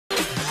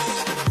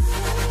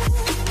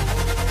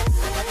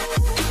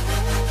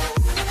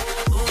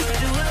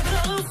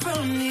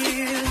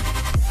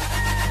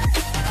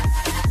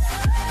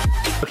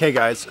Okay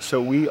guys,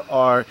 so we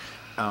are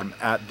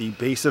at the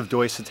base of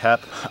Doi Suthep.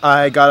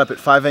 I got up at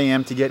 5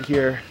 a.m. to get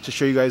here to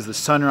show you guys the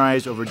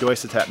sunrise over Doi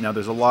Suthep. Now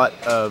there's a lot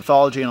of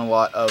mythology and a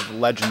lot of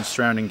legends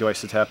surrounding Doi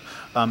Suthep.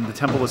 The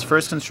temple was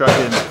first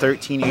constructed in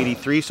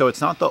 1383, so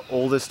it's not the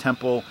oldest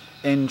temple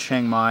in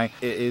Chiang Mai.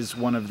 It is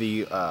one of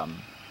the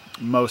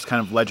most kind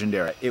of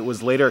legendary. It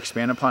was later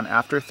expanded upon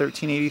after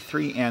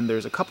 1383, and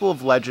there's a couple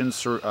of legends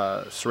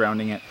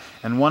surrounding it.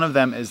 And one of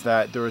them is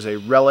that there was a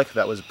relic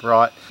that was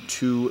brought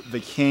to the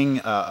king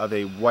of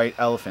a white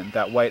elephant.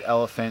 That white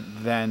elephant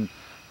then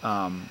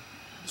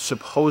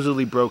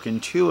supposedly broke in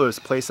two. It was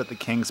placed at the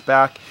king's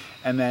back,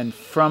 and then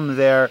from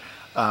there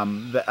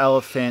the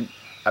elephant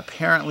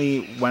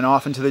apparently went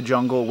off into the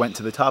jungle, went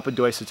to the top of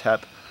Doi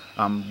Suthep.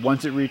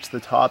 Once it reached the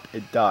top,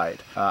 it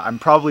died. I'm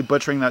probably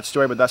butchering that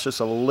story, but that's just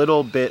a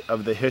little bit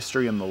of the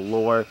history and the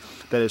lore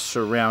that is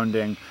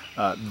surrounding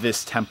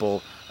this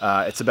temple.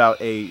 It's about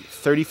a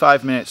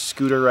 35-minute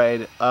scooter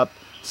ride up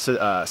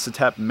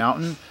Suthep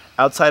Mountain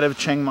outside of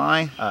Chiang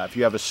Mai. If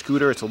you have a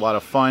scooter, it's a lot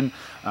of fun.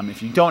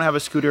 If you don't have a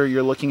scooter,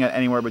 you're looking at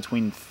anywhere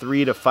between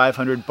 300 to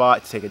 500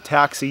 baht to take a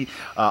taxi.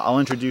 I'll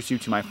introduce you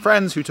to my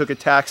friends who took a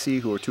taxi,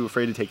 who were too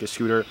afraid to take a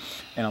scooter,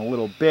 in a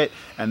little bit,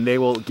 and they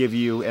will give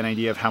you an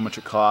idea of how much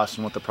it costs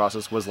and what the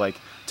process was like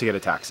to get a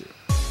taxi.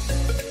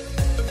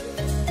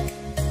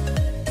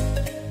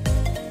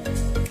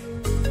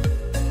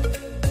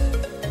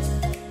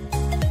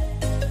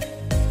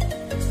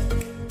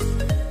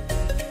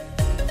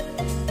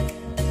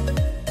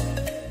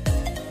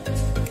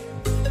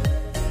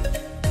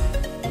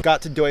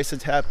 Got to Doi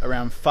Suthep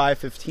around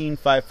 5:15,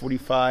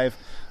 5:45.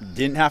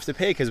 Didn't have to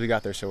pay because we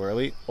got there so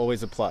early.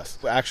 Always a plus.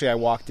 Actually, I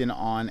walked in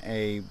on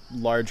a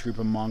large group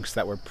of monks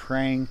that were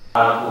praying.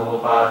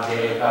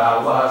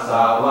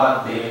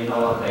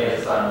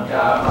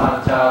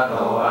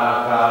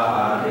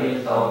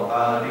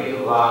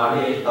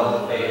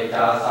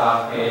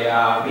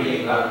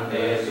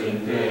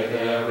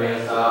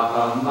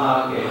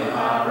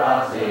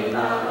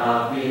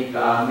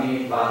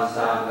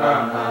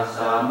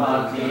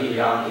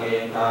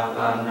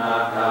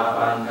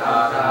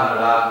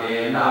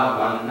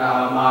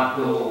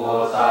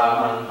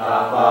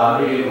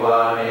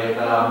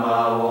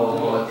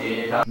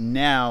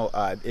 Now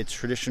it's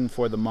tradition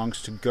for the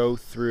monks to go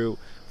through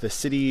the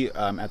city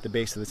at the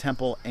base of the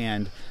temple,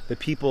 and the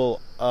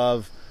people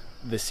of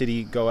the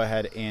city go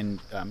ahead and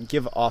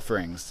give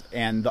offerings,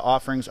 and the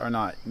offerings are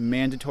not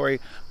mandatory,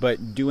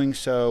 but doing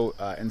so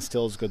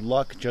instills good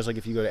luck. Just like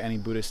if you go to any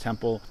Buddhist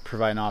temple,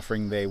 provide an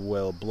offering, they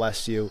will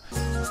bless you.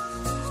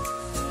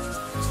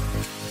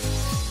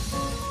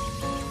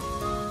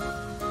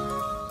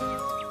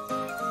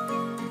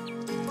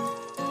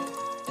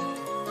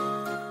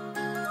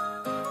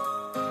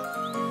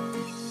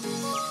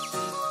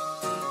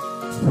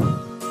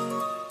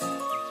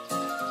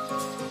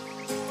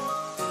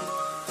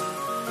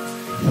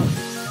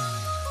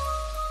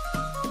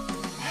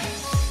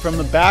 From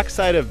the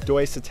backside of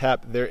Doi Suthep,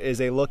 there is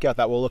a lookout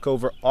that will look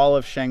over all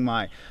of Chiang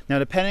Mai. Now,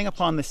 depending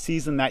upon the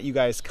season that you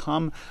guys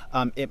come,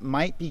 it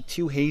might be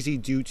too hazy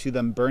due to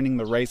them burning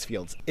the rice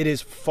fields. It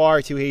is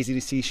far too hazy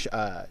to see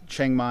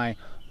Chiang Mai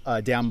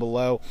down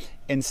below.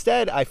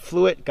 Instead, I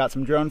flew it, got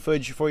some drone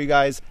footage for you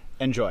guys.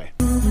 Enjoy.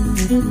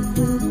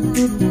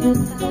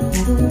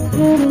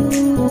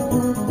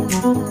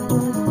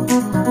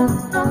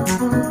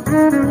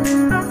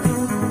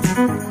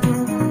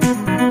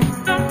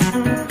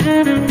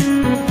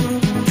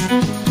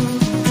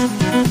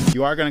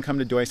 You are going to come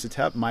to Doi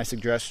Suthep. My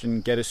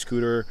suggestion, get a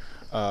scooter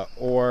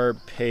or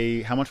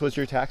pay. How much was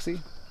your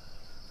taxi?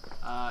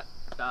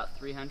 About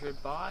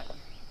 300 baht.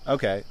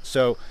 Okay,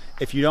 so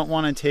if you don't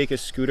want to take a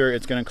scooter,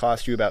 it's going to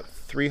cost you about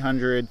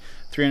 300,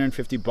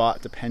 350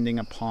 baht, depending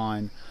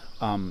upon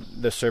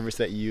the service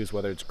that you use,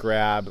 whether it's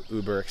Grab,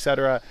 Uber,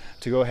 etc.,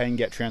 to go ahead and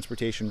get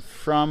transportation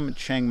from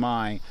Chiang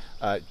Mai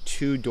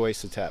to Doi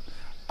Suthep.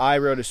 I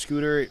rode a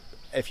scooter.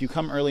 If you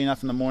come early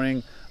enough in the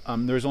morning,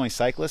 there's only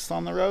cyclists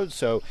on the road,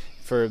 so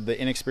for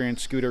the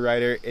inexperienced scooter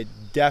rider, it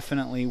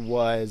definitely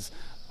was,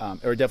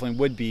 or definitely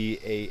would be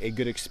a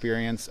good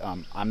experience.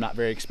 I'm not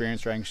very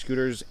experienced riding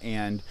scooters,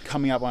 and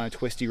coming up on a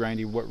twisty,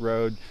 windy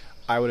road,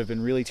 I would have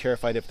been really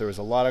terrified if there was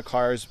a lot of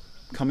cars.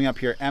 Coming up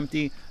here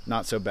empty,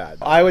 not so bad.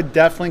 I would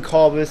definitely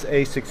call this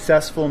a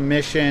successful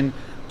mission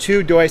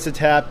to Doi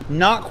Suthep.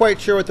 Not quite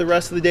sure what the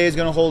rest of the day is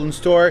going to hold in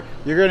store.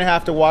 You're going to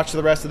have to watch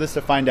the rest of this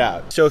to find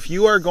out. So if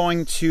you are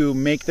going to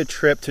make the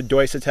trip to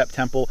Doi Suthep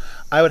Temple,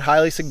 I would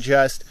highly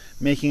suggest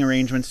making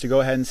arrangements to go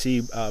ahead and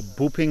see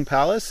Bhuping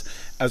Palace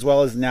as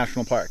well as the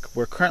National Park.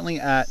 We're currently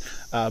at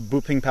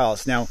Bhuping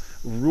Palace. Now,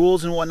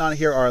 rules and whatnot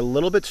here are a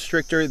little bit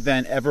stricter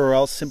than everywhere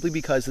else, simply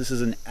because this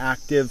is an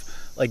active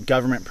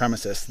government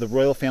premises. The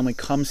royal family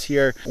comes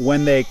here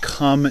when they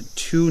come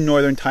to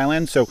northern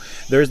Thailand, so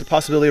there's the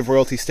possibility of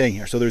royalty staying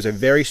here. So there's a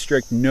very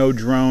strict no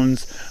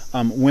drones.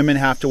 Women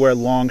have to wear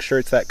long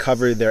shirts that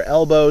cover their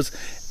elbows,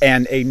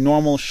 and a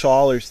normal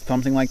shawl or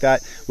something like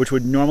that, which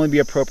would normally be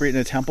appropriate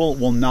in a temple,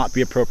 will not be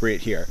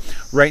appropriate here.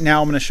 Right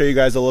now I'm going to show you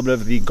guys a little bit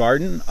of the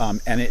garden,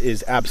 and it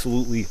is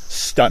absolutely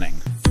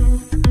stunning.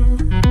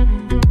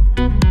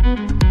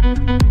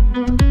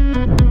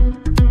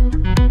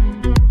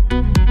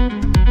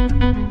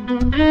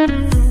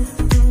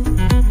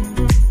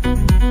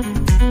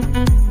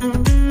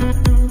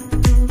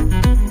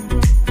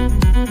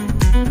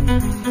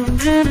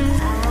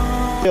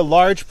 A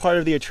large part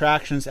of the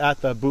attractions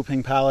at the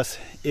Bhuping Palace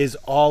is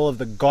all of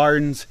the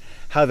gardens,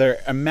 how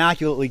they're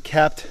immaculately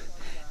kept,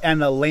 and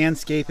the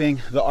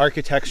landscaping, the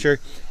architecture.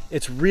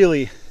 It's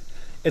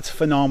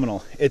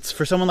phenomenal. It's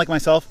for someone like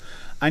myself,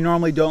 I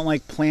normally don't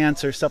like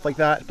plants or stuff like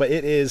that, but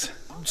it is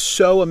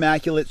so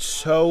immaculate,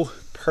 so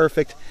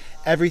perfect.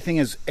 Everything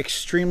is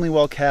extremely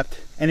well kept,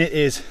 and it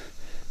is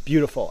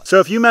beautiful. So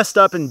if you messed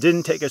up and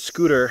didn't take a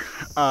scooter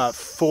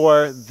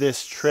for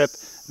this trip,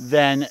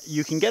 then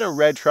you can get a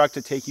red truck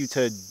to take you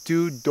to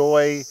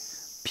Doi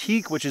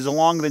Peak, which is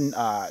along the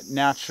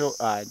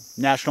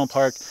national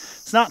park.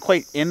 It's not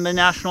quite in the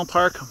national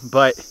park,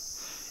 but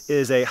it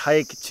is a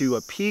hike to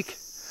a peak.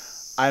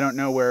 I don't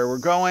know where we're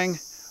going,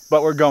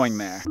 but we're going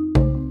there.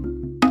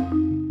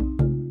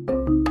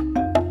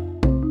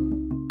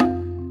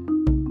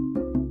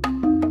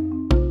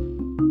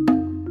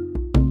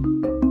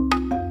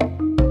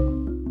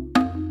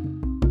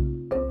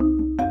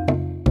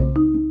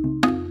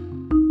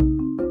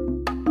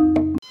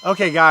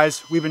 Okay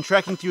guys, we've been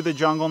trekking through the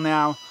jungle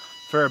now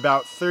for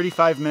about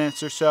 35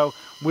 minutes or so.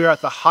 We're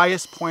at the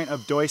highest point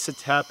of Doi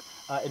Suthep.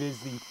 It is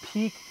the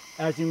peak.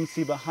 As you can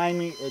see behind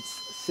me,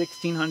 it's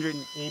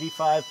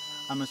 1,685,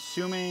 I'm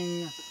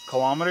assuming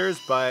kilometers,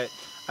 but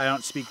I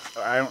don't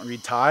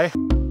read Thai.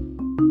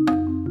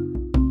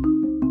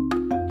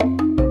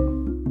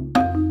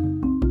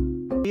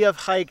 We have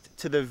hiked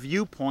to the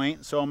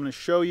viewpoint, so I'm going to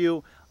show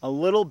you a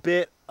little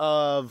bit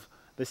of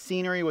the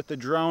scenery with the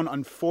drone.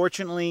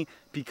 Unfortunately,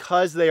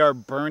 because they are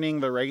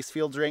burning the rice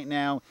fields right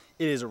now,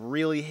 it is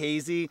really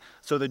hazy.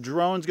 So the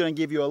drone's going to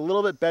give you a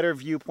little bit better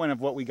viewpoint of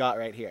what we got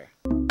right here.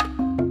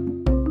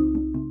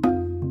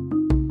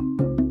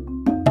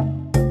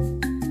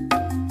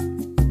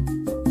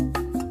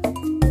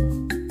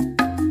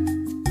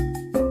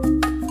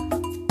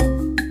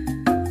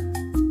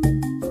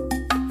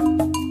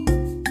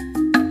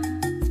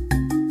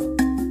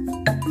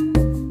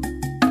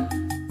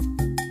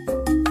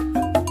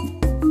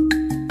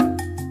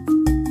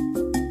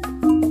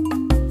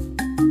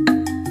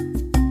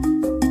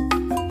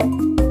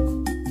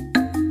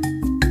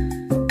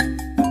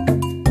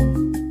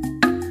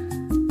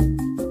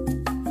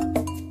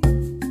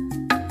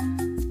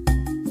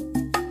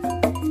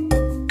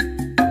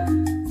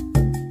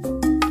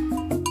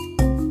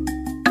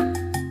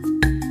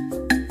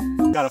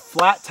 Got a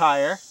flat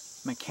tire,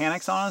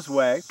 mechanic's on his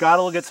way.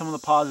 Gotta look at some of the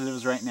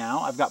positives right now.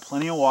 I've got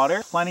plenty of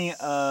water, plenty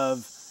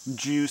of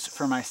juice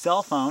for my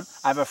cell phone.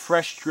 I have a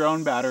fresh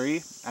drone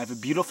battery. I have a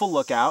beautiful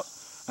lookout,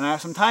 and I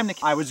have some time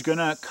I was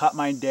gonna cut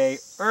my day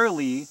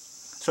early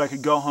so I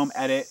could go home,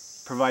 edit,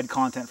 provide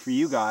content for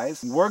you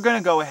guys. We're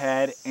gonna go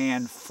ahead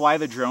and fly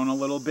the drone a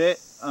little bit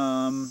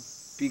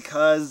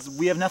because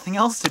we have nothing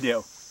else to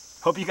do.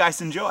 Hope you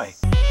guys enjoy.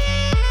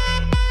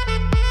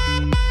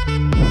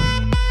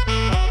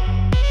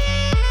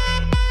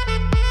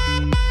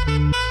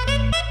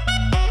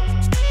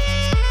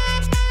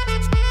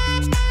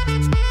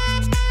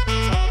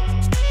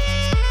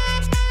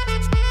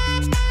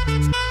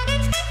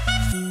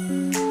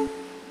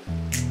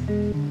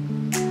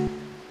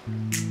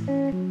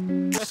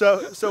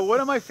 So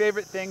one of my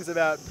favorite things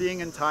about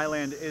being in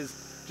Thailand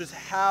is just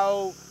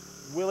how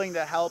willing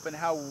to help and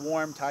how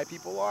warm Thai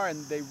people are.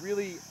 And they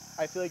really,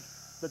 I feel like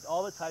that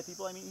all the Thai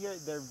people I meet here,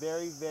 they're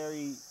very,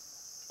 very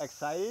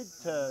excited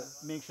to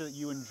make sure that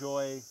you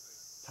enjoy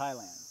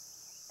Thailand.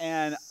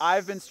 And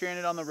I've been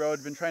stranded on the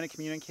road, been trying to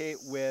communicate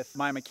with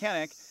my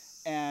mechanic,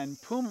 and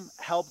Poom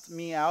helped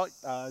me out.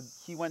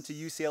 He went to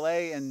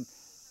UCLA, and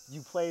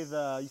you play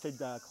you said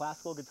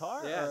classical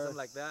guitar? Yeah, something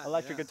like that.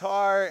 Electric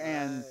guitar,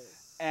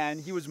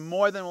 and he was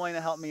more than willing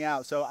to help me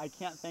out. So I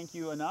can't thank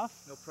you enough.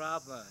 No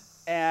problem.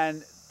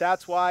 And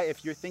that's why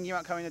if you're thinking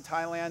about coming to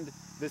Thailand,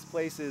 this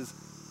place is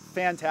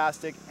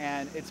fantastic,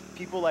 and it's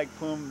people like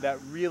Poom that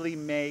really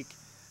make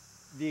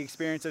the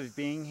experience of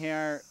being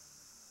here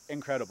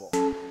incredible.